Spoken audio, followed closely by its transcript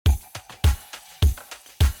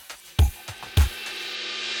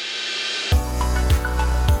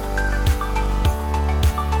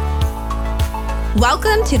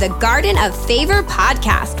Welcome to the Garden of Favor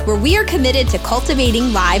podcast, where we are committed to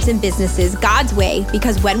cultivating lives and businesses God's way,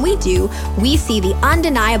 because when we do, we see the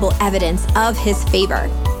undeniable evidence of His favor.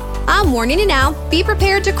 I'm warning you now, be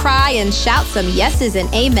prepared to cry and shout some yeses and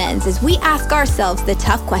amens as we ask ourselves the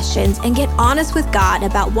tough questions and get honest with God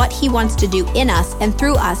about what He wants to do in us and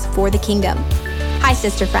through us for the kingdom. Hi,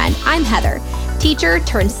 sister friend, I'm Heather. Teacher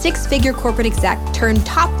turned six-figure corporate exec, turned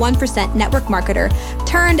top 1% network marketer,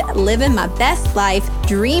 turned living my best life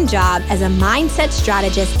dream job as a mindset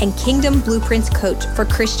strategist and kingdom blueprints coach for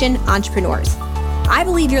Christian entrepreneurs. I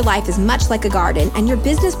believe your life is much like a garden and your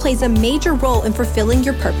business plays a major role in fulfilling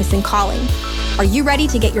your purpose and calling. Are you ready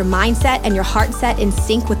to get your mindset and your heart set in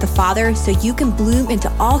sync with the Father so you can bloom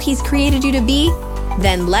into all He's created you to be?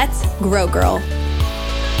 Then let's grow, girl.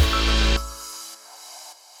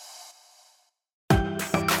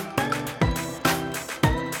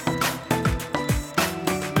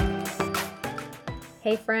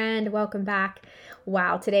 Hey friend, welcome back.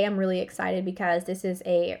 Wow, today I'm really excited because this is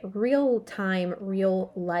a real-time,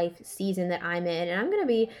 real-life season that I'm in, and I'm going to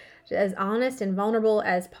be as honest and vulnerable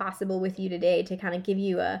as possible with you today to kind of give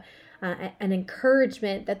you an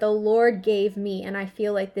encouragement that the Lord gave me, and I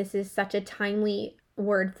feel like this is such a timely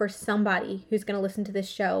word for somebody who's going to listen to this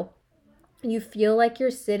show. You feel like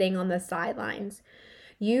you're sitting on the sidelines.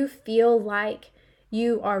 You feel like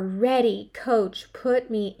you are ready, coach, put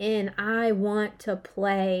me in. I want to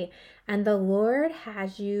play. And the Lord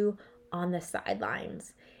has you on the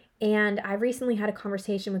sidelines. And I recently had a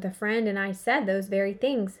conversation with a friend and I said those very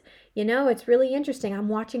things. You know, it's really interesting. I'm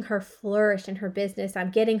watching her flourish in her business.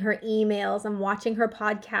 I'm getting her emails. I'm watching her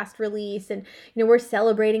podcast release. And, we're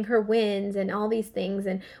celebrating her wins and all these things.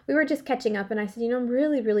 And we were just catching up. And I said, I'm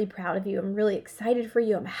really, really proud of you. I'm really excited for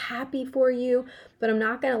you. I'm happy for you. But I'm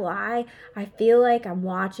not going to lie. I feel like I'm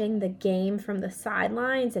watching the game from the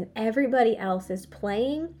sidelines and everybody else is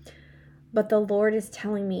playing. But the Lord is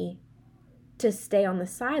telling me to stay on the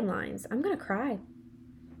sidelines. I'm going to cry.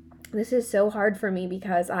 This is so hard for me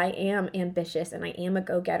because I am ambitious and I am a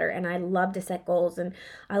go-getter and I love to set goals and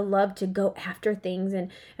I love to go after things.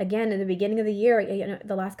 And again, in the beginning of the year,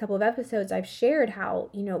 the last couple of episodes, I've shared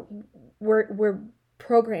how, we're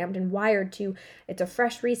programmed and wired to, it's a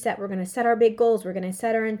fresh reset. We're going to set our big goals. We're going to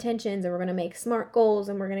set our intentions and we're going to make smart goals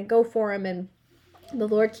and we're going to go for them. And the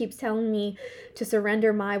Lord keeps telling me to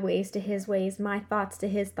surrender my ways to His ways, my thoughts to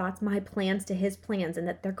His thoughts, my plans to His plans, and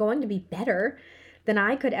that they're going to be better than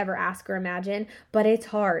I could ever ask or imagine. But it's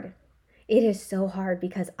hard. It is so hard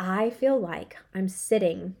because I feel like I'm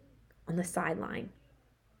sitting on the sideline.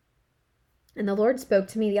 And the Lord spoke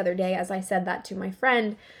to me the other day as I said that to my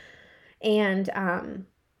friend. And man,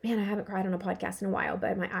 I haven't cried on a podcast in a while,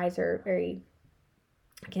 but my eyes are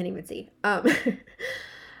I can't even see.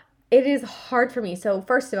 It is hard for me. So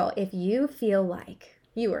first of all, if you feel like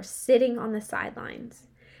you are sitting on the sidelines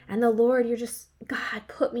and the Lord, you're just, God,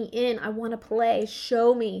 put me in. I want to play.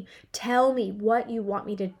 Show me. Tell me what you want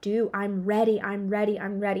me to do. I'm ready. I'm ready.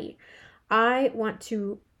 I'm ready. I want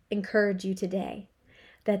to encourage you today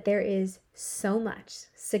that there is so much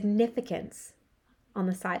significance on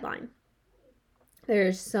the sideline.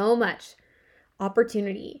 There's so much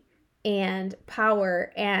opportunity and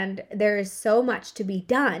power, and there is so much to be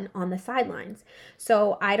done on the sidelines.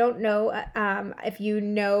 So I don't know if you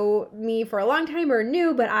know me for a long time or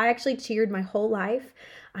new, but I actually cheered my whole life.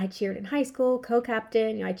 I cheered in high school,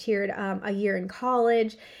 co-captain. I cheered a year in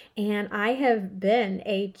college, and I have been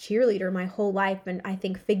a cheerleader my whole life, and I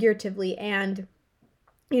think figuratively and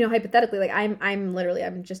hypothetically, like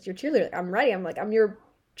I'm just your cheerleader. I'm ready. I'm your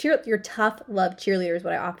tough love cheerleader is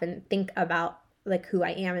what I often think about, like who I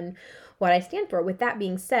am and what I stand for. With that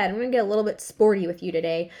being said, I'm going to get a little bit sporty with you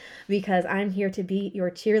today because I'm here to be your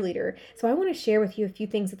cheerleader. So I want to share with you a few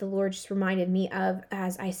things that the Lord just reminded me of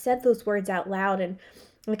as I said those words out loud. And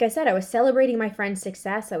like I said, I was celebrating my friend's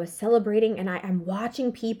success. I was celebrating, and I'm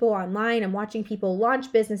watching people online. I'm watching people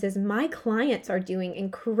launch businesses. My clients are doing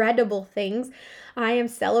incredible things. I am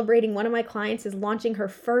celebrating. One of my clients is launching her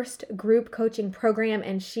first group coaching program,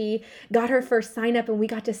 and she got her first sign up, and we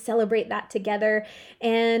got to celebrate that together.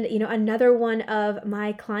 And, another one of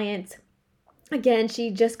my clients, again, she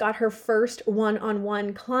just got her first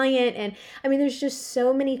one-on-one client. And there's just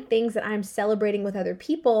so many things that I'm celebrating with other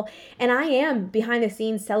people. And I am behind the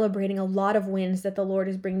scenes celebrating a lot of wins that the Lord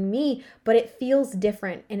is bringing me, but it feels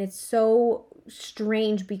different. And it's so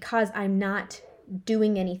strange because I'm not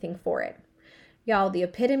doing anything for it. Y'all, the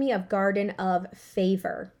epitome of Garden of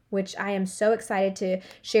Favor, which I am so excited to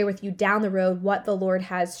share with you down the road what the Lord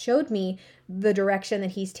has showed me, the direction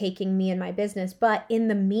that He's taking me and my business. But in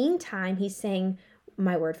the meantime, He's saying,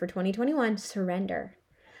 my word for 2021, surrender.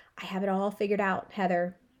 I have it all figured out,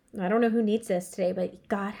 Heather. I don't know who needs this today, but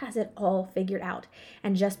God has it all figured out.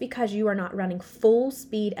 And just because you are not running full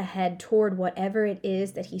speed ahead toward whatever it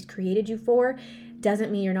is that He's created you for,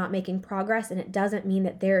 doesn't mean you're not making progress. And it doesn't mean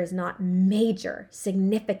that there is not major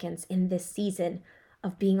significance in this season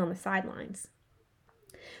of being on the sidelines.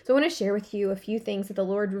 So I want to share with you a few things that the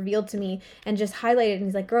Lord revealed to me and just highlighted. And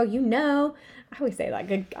He's like, girl, I always say that,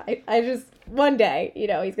 good guy. One day, He's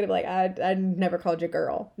going to be like, I never called you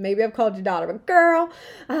girl. Maybe I've called you daughter, but girl,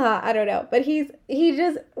 I don't know. But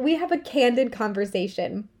we have a candid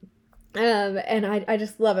conversation. And I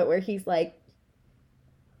just love it where he's like,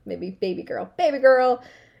 maybe baby girl,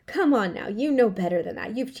 come on now. You know better than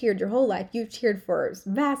that. You've cheered your whole life. You've cheered for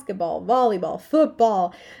basketball, volleyball,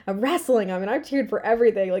 football, wrestling. I mean, I've cheered for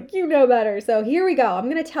everything. Like, you know better. So here we go. I'm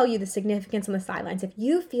going to tell you the significance on the sidelines. If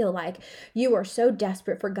you feel like you are so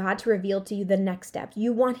desperate for God to reveal to you the next step,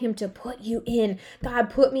 you want Him to put you in. God,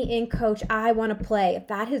 put me in, coach. I want to play. If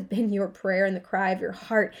that has been your prayer and the cry of your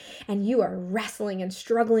heart, and you are wrestling and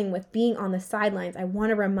struggling with being on the sidelines, I want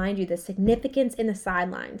to remind you the significance in the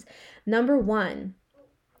sidelines. Number one,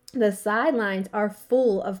 the sidelines are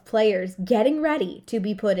full of players getting ready to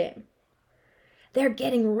be put in. They're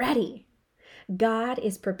getting ready. God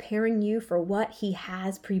is preparing you for what He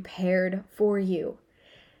has prepared for you.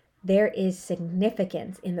 There is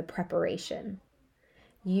significance in the preparation.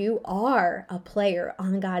 You are a player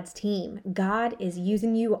on God's team. God is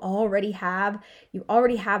using you. You already have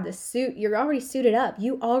the suit. You're already suited up.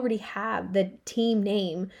 You already have the team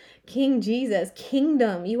name, King Jesus,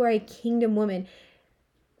 kingdom. You are a kingdom woman.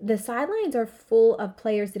 The sidelines are full of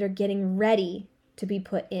players that are getting ready to be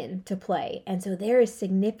put in to play. And so there is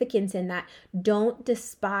significance in that. Don't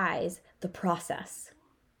despise the process.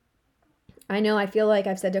 I know, I feel like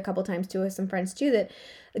I've said a couple times to some friends too that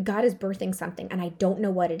God is birthing something and I don't know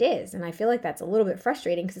what it is. And I feel like that's a little bit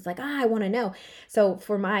frustrating because it's like, I want to know. So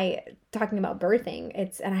for my talking about birthing,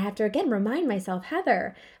 and I have to again remind myself,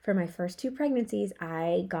 Heather, for my first 2 pregnancies,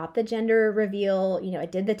 I got the gender reveal. I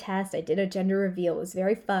did the test. I did a gender reveal. It was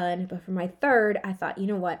very fun. But for my 3rd, I thought, you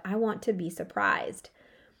know what? I want to be surprised.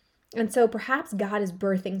 And so perhaps God is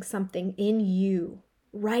birthing something in you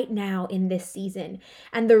right now in this season.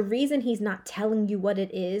 And the reason He's not telling you what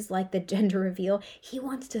it is, like the gender reveal, He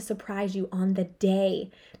wants to surprise you on the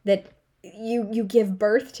day that you give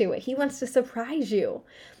birth to it. He wants to surprise you.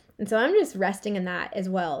 And so I'm just resting in that as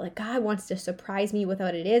well. Like, God wants to surprise me with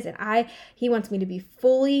what it is. And He wants me to be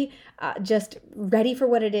fully just ready for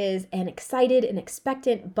what it is and excited and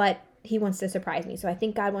expectant, but He wants to surprise me. So I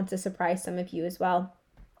think God wants to surprise some of you as well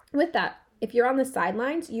with that. If you're on the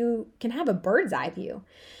sidelines, you can have a bird's eye view.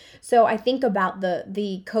 So I think about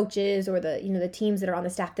the coaches or the teams that are on the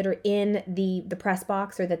staff that are in the press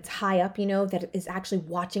box or that's high up, that is actually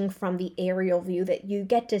watching from the aerial view, that you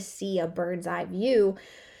get to see a bird's eye view,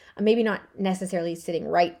 maybe not necessarily sitting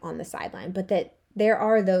right on the sideline, but that there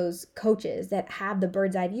are those coaches that have the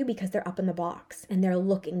bird's eye view because they're up in the box and they're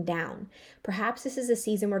looking down. Perhaps this is a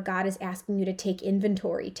season where God is asking you to take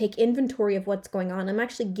inventory of what's going on. I'm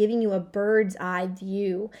actually giving you a bird's eye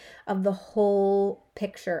view of the whole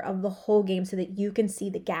picture, of the whole game, so that you can see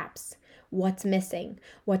the gaps. What's missing?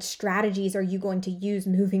 What strategies are you going to use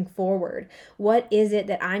moving forward? What is it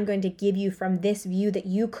that I'm going to give you from this view that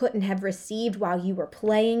you couldn't have received while you were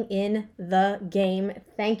playing in the game?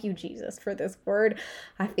 Thank you, Jesus, for this word.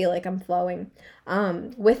 I feel like I'm flowing.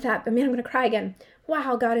 With that, I'm going to cry again.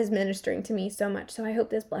 Wow, God is ministering to me so much. So I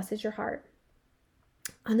hope this blesses your heart.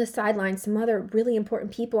 On the sidelines, some other really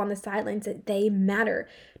important people on the sidelines that they matter.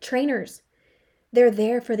 Trainers. They're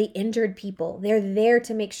there for the injured people. They're there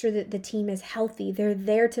to make sure that the team is healthy. They're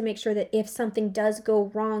there to make sure that if something does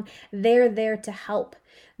go wrong, they're there to help.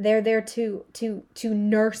 They're there to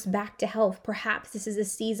nurse back to health. Perhaps this is a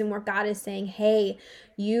season where God is saying, hey,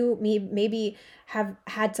 you maybe have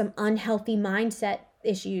had some unhealthy mindset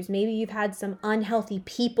issues. Maybe you've had some unhealthy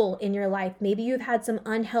people in your life. Maybe you've had some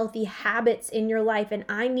unhealthy habits in your life, and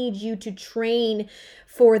I need you to train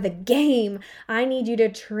for the game. I need you to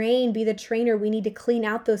train, be the trainer. We need to clean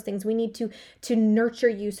out those things. We need to nurture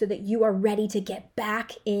you so that you are ready to get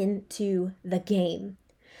back into the game.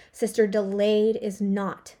 Sister, delayed is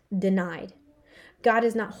not denied. God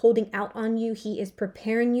is not holding out on you. He is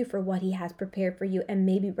preparing you for what He has prepared for you. And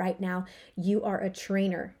maybe right now you are a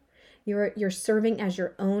trainer. You're serving as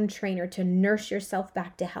your own trainer to nurse yourself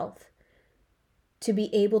back to health, to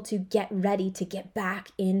be able to get ready to get back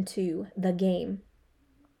into the game.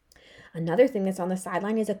 Another thing that's on the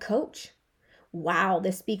sideline is a coach. Wow,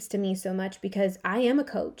 this speaks to me so much because I am a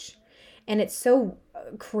coach. And it's so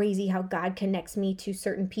crazy how God connects me to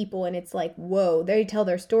certain people, and it's like, whoa, they tell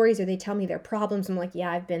their stories or they tell me their problems. I'm like,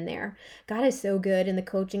 yeah, I've been there. God is so good in the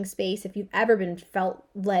coaching space. If you've ever been felt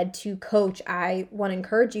led to coach, I want to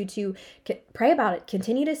encourage you to pray about it.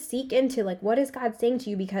 Continue to seek into like, what is God saying to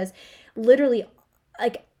you? Because literally,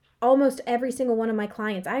 like, almost every single one of my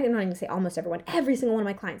clients, I'm not even gonna say almost everyone, every single one of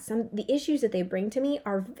my clients, the issues that they bring to me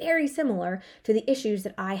are very similar to the issues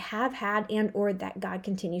that I have had and or that God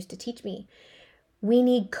continues to teach me. We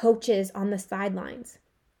need coaches on the sidelines.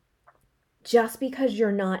 Just because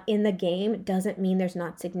you're not in the game doesn't mean there's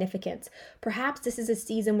not significance. Perhaps this is a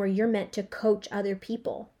season where you're meant to coach other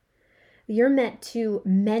people. You're meant to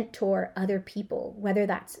mentor other people, whether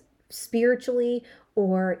that's spiritually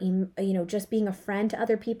or just being a friend to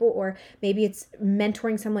other people, or maybe it's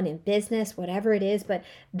mentoring someone in business, whatever it is. But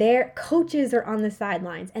their coaches are on the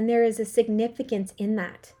sidelines, and there is a significance in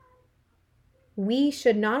that. We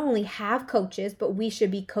should not only have coaches, but we should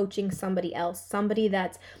be coaching somebody else, somebody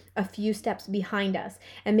that's a few steps behind us.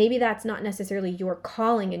 And maybe that's not necessarily your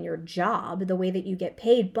calling and your job, the way that you get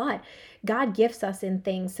paid, but God gifts us in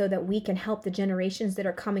things so that we can help the generations that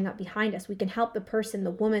are coming up behind us. We can help the person,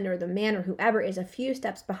 the woman or the man or whoever is a few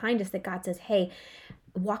steps behind us, that God says, hey,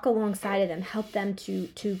 walk alongside of them, help them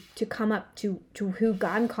to come up to who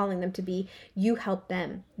God is calling them to be. You help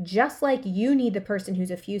them, just like you need the person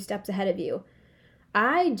who's a few steps ahead of you.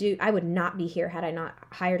 I would not be here had I not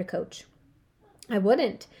hired a coach. I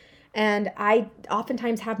wouldn't. And I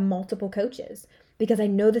oftentimes have multiple coaches because I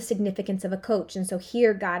know the significance of a coach. And so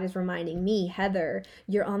here God is reminding me, Heather,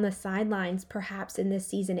 you're on the sidelines perhaps in this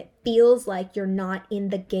season. It feels like you're not in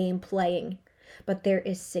the game playing, but there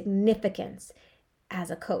is significance as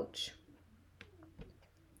a coach.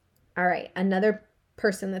 All right, another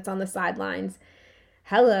person that's on the sidelines.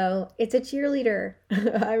 Hello, it's a cheerleader.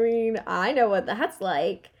 I mean, I know what that's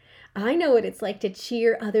like. I know what it's like to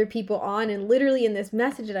cheer other people on. And literally in this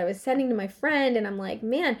message that I was sending to my friend, and I'm like,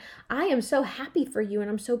 man, I am so happy for you and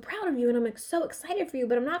I'm so proud of you and I'm like so excited for you.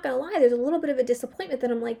 But I'm not going to lie, there's a little bit of a disappointment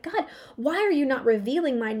that I'm like, God, why are you not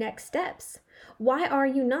revealing my next steps? Why are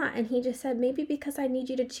you not? And he just said, maybe because I need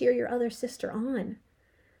you to cheer your other sister on.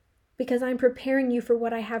 Because I'm preparing you for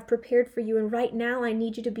what I have prepared for you. And right now I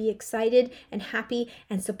need you to be excited and happy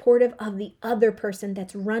and supportive of the other person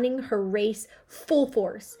that's running her race full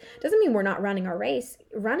force. Doesn't mean we're not running our race.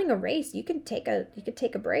 Running a race, you could take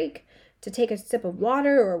a break to take a sip of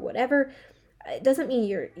water or whatever. It doesn't mean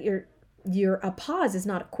your a pause is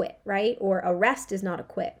not a quit, right? Or a rest is not a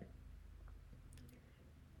quit.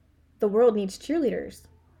 The world needs cheerleaders.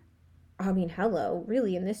 I mean, hello,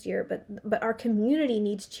 really in this year, but our community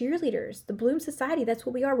needs cheerleaders. The Bloom Society, that's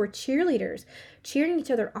what we are. We're cheerleaders, cheering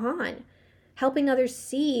each other on, helping others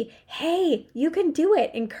see, hey, you can do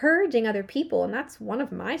it, encouraging other people. And that's one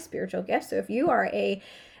of my spiritual gifts. So if you are a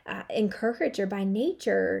encourager by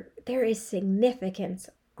nature, there is significance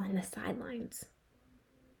on the sidelines.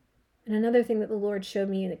 And another thing that the Lord showed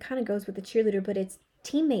me, and it kind of goes with the cheerleader, but it's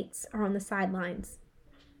teammates are on the sidelines.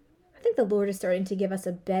 I think the Lord is starting to give us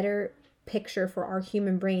a better picture for our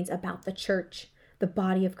human brains about the church, the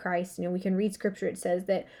body of Christ. We can read scripture. It says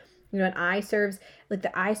that, an eye serves, like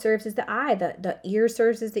the eye serves as the eye, the ear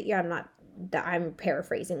serves as the ear. I'm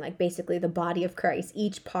paraphrasing, like basically the body of Christ.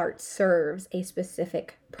 Each part serves a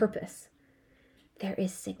specific purpose. There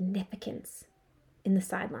is significance in the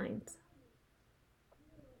sidelines.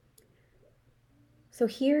 So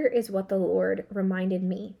here is what the Lord reminded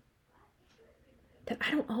me, that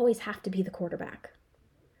I don't always have to be the quarterback.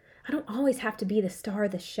 I don't always have to be the star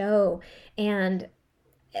of the show. And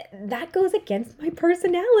that goes against my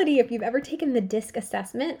personality. If you've ever taken the DISC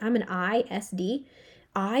assessment, I'm an ISD.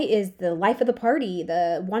 I is the life of the party,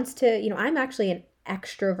 I'm actually an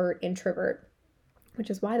extrovert introvert,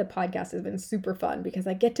 which is why the podcast has been super fun, because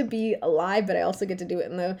I get to be alive, but I also get to do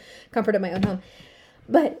it in the comfort of my own home.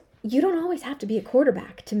 But you don't always have to be a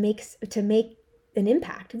quarterback to make an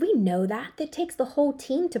impact. We know that. It takes the whole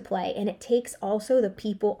team to play, and it takes also the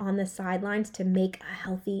people on the sidelines to make a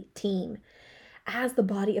healthy team. As the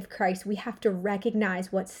body of Christ, we have to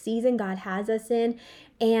recognize what season God has us in,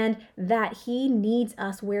 and that He needs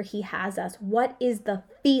us where He has us. What is the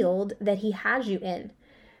field that He has you in?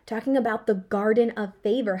 Talking about the garden of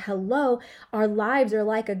favor. Hello, our lives are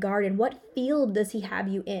like a garden. What field does He have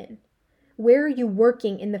you in? Where are you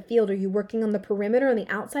working in the field? Are you working on the perimeter, on the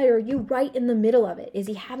outside, or are you right in the middle of it? Is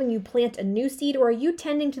He having you plant a new seed, or are you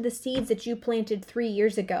tending to the seeds that you planted 3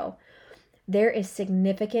 years ago? There is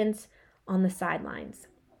significance on the sidelines.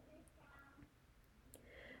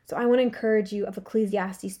 So I want to encourage you of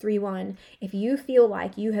Ecclesiastes 3:1. If you feel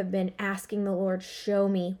like you have been asking the Lord, show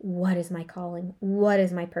me, what is my calling? What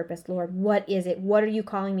is my purpose, Lord? What is it? What are you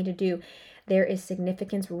calling me to do? There is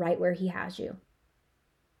significance right where he has you.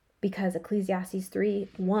 Because Ecclesiastes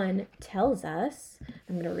 3:1 tells us,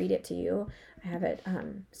 I'm going to read it to you. I have it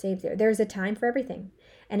saved there. There's a time for everything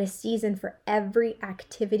and a season for every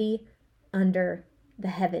activity under the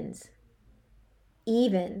heavens.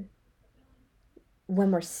 Even when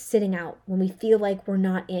we're sitting out, when we feel like we're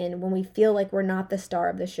not in, when we feel like we're not the star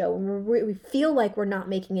of the show, when we feel like we're not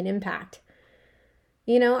making an impact.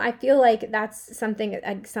 You know, I feel like that's something,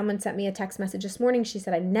 someone sent me a text message this morning. She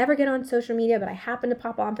said, I never get on social media, but I happened to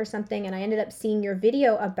pop on for something, and I ended up seeing your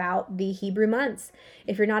video about the Hebrew months.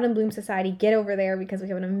 If you're not in Bloom Society, get over there, because we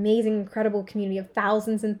have an amazing, incredible community of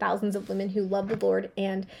thousands and thousands of women who love the Lord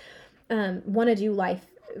and want to do life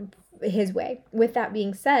his way. With that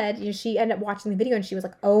being said, you know, she ended up watching the video and she was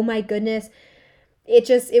like, oh my goodness,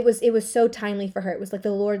 it was so timely for her. It was like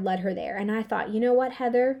the Lord led her there. And I thought, you know what,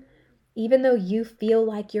 Heather, even though you feel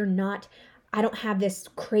like you're not, I don't have this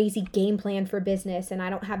crazy game plan for business and I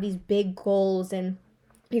don't have these big goals, and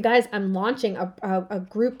you guys, I'm launching a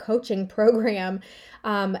group coaching program,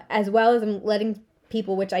 as well as I'm letting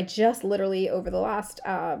people, which I just literally over the last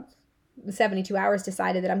 72 hours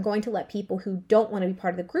decided that I'm going to let people who don't want to be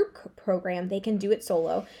part of the group program, they can do it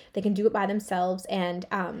solo. They can do it by themselves. And,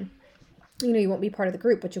 you know, you won't be part of the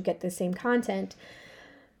group, but you'll get the same content,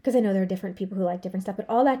 because I know there are different people who like different stuff. But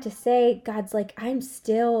all that to say, God's like, I'm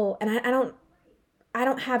still, and I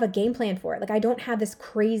don't have a game plan for it. Like, I don't have this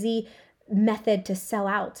crazy method to sell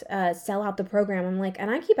out the program. I'm like,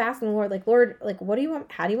 and I keep asking the Lord, like, Lord, like, what do you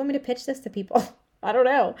want? How do you want me to pitch this to people? I don't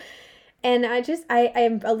know. And I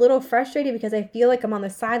am a little frustrated because I feel like I'm on the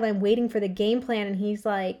sideline waiting for the game plan. And he's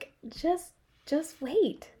like, just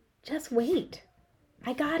wait. Just wait.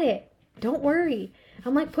 I got it. Don't worry.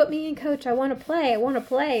 I'm like, put me in, coach. I want to play.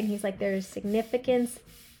 And he's like, there's significance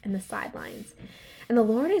in the sidelines. And the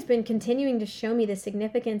Lord has been continuing to show me the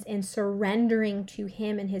significance in surrendering to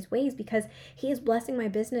him and his ways, because he is blessing my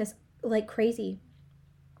business like crazy.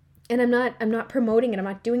 And I'm not promoting it. I'm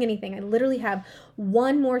not doing anything. I literally have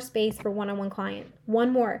one more space for one-on-one client,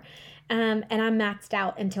 one more. And I'm maxed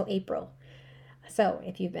out until April. So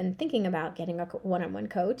if you've been thinking about getting a one-on-one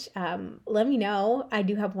coach, let me know. I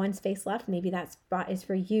do have one space left. Maybe that spot is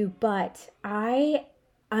for you, but I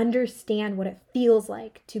understand what it feels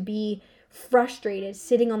like to be frustrated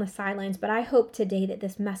sitting on the sidelines. But I hope today that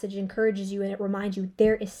this message encourages you and it reminds you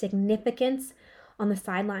there is significance on the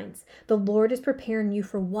sidelines. The Lord is preparing you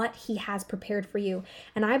for what he has prepared for you.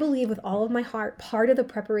 And I believe with all of my heart, part of the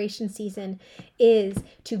preparation season is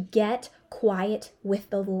to get quiet with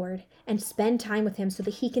the Lord and spend time with him so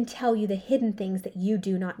that he can tell you the hidden things that you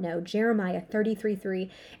do not know. Jeremiah 33:3.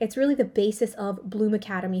 It's really the basis of Bloom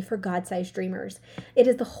Academy for God-sized dreamers. It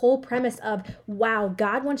is the whole premise of, wow,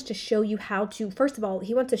 God wants to show you how to, first of all,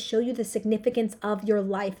 he wants to show you the significance of your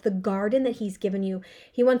life, the garden that he's given you.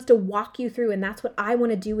 He wants to walk you through, and that's what I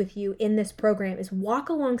want to do with you in this program, is walk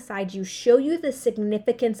alongside you, show you the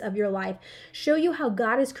significance of your life, show you how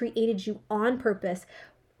God has created you on purpose,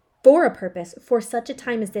 for a purpose, for such a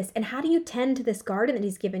time as this. And how do you tend to this garden that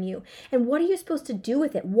he's given you? And what are you supposed to do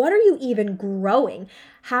with it? What are you even growing?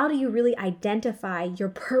 How do you really identify your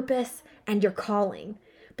purpose and your calling?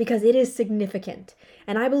 Because it is significant.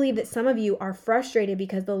 And I believe that some of you are frustrated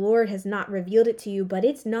because the Lord has not revealed it to you, but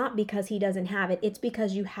it's not because he doesn't have it. It's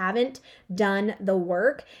because you haven't done the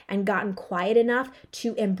work and gotten quiet enough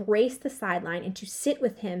to embrace the sideline and to sit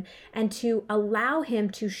with him and to allow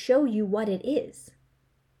him to show you what it is.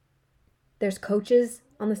 There's coaches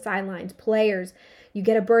on the sidelines, players. You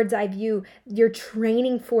get a bird's eye view. You're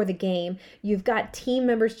training for the game. You've got team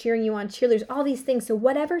members cheering you on, cheerleaders, all these things. So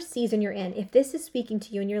whatever season you're in, if this is speaking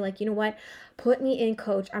to you and you're like, you know what, put me in,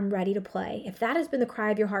 coach, I'm ready to play. If that has been the cry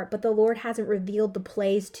of your heart, but the Lord hasn't revealed the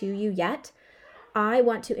plays to you yet, I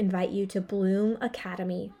want to invite you to Bloom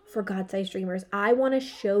Academy for God-sized dreamers. I want to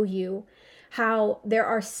show you how there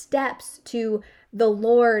are steps to the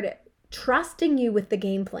Lord trusting you with the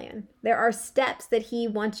game plan. There are steps that he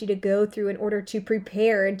wants you to go through in order to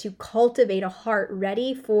prepare and to cultivate a heart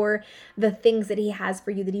ready for the things that he has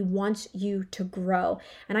for you, that he wants you to grow.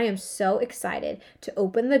 And I am so excited to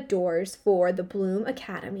open the doors for the Bloom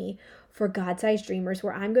Academy for God-sized dreamers,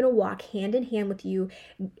 where I'm going to walk hand in hand with you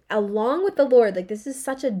along with the Lord. Like, this is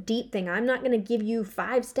such a deep thing. I'm not going to give you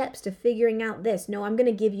 5 steps to figuring out this. No, I'm going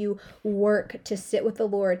to give you work to sit with the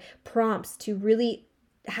Lord, prompts to really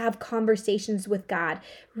have conversations with God,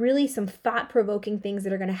 really some thought-provoking things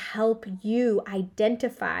that are going to help you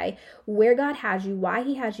identify where God has you, why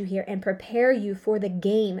he has you here, and prepare you for the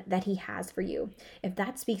game that he has for you. If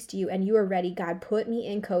that speaks to you and you are ready, God, put me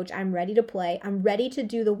in, coach. I'm ready to play. I'm ready to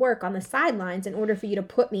do the work on the sidelines in order for you to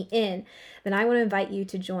put me in. Then I want to invite you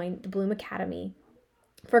to join the Bloom Academy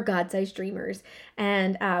for God-sized dreamers.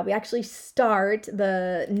 And we actually start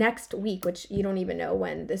the next week, which you don't even know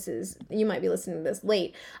when this is. You might be listening to this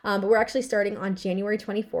late, but we're actually starting on January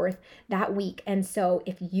 24th that week. And so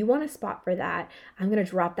if you want a spot for that, I'm going to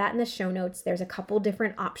drop that in the show notes. There's a couple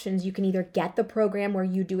different options. You can either get the program where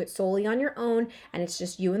you do it solely on your own and it's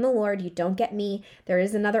just you and the Lord. You don't get me. There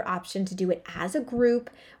is another option to do it as a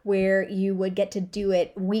group where you would get to do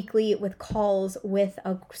it weekly with calls with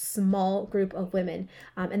a small group of women.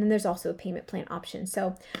 And then there's also a payment plan option.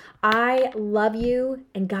 So I love you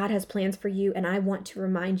and God has plans for you. And I want to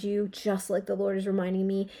remind you, just like the Lord is reminding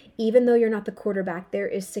me, even though you're not the quarterback, there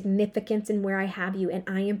is significance in where I have you. And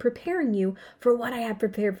I am preparing you for what I have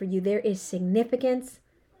prepared for you. There is significance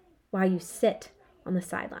while you sit on the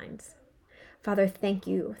sidelines. Father, thank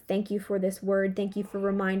you. Thank you for this word. Thank you for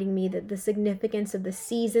reminding me that the significance of the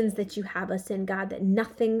seasons that you have us in, God, that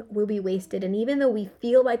nothing will be wasted. And even though we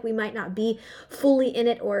feel like we might not be fully in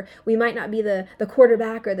it, or we might not be the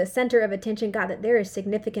quarterback or the center of attention, God, that there is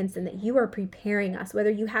significance and that you are preparing us,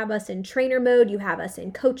 whether you have us in trainer mode, you have us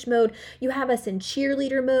in coach mode, you have us in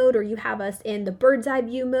cheerleader mode, or you have us in the bird's eye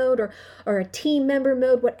view mode, or a team member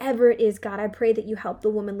mode, whatever it is, God, I pray that you help the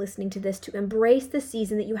woman listening to this to embrace the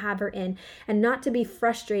season that you have her in, and not to be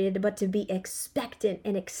frustrated, but to be expectant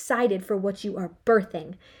and excited for what you are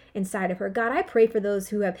birthing inside of her. God, I pray for those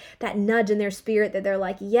who have that nudge in their spirit that they're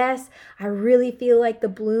like, yes, I really feel like the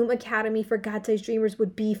Bloom Academy for God-sized dreamers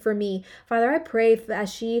would be for me. Father, I pray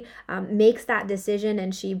as she makes that decision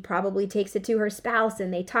and she probably takes it to her spouse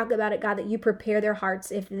and they talk about it, God, that you prepare their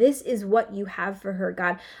hearts. If this is what you have for her,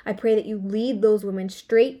 God, I pray that you lead those women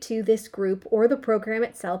straight to this group or the program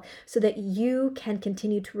itself so that you can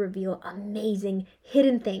continue to reveal amazing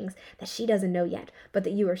hidden things that she doesn't know yet, but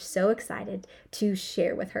that you are so excited to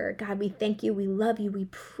share with her. God, we thank you. We love you. We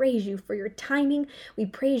praise you for your timing. We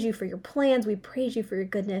praise you for your plans. We praise you for your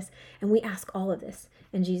goodness. And we ask all of this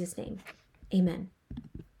in Jesus' name. Amen.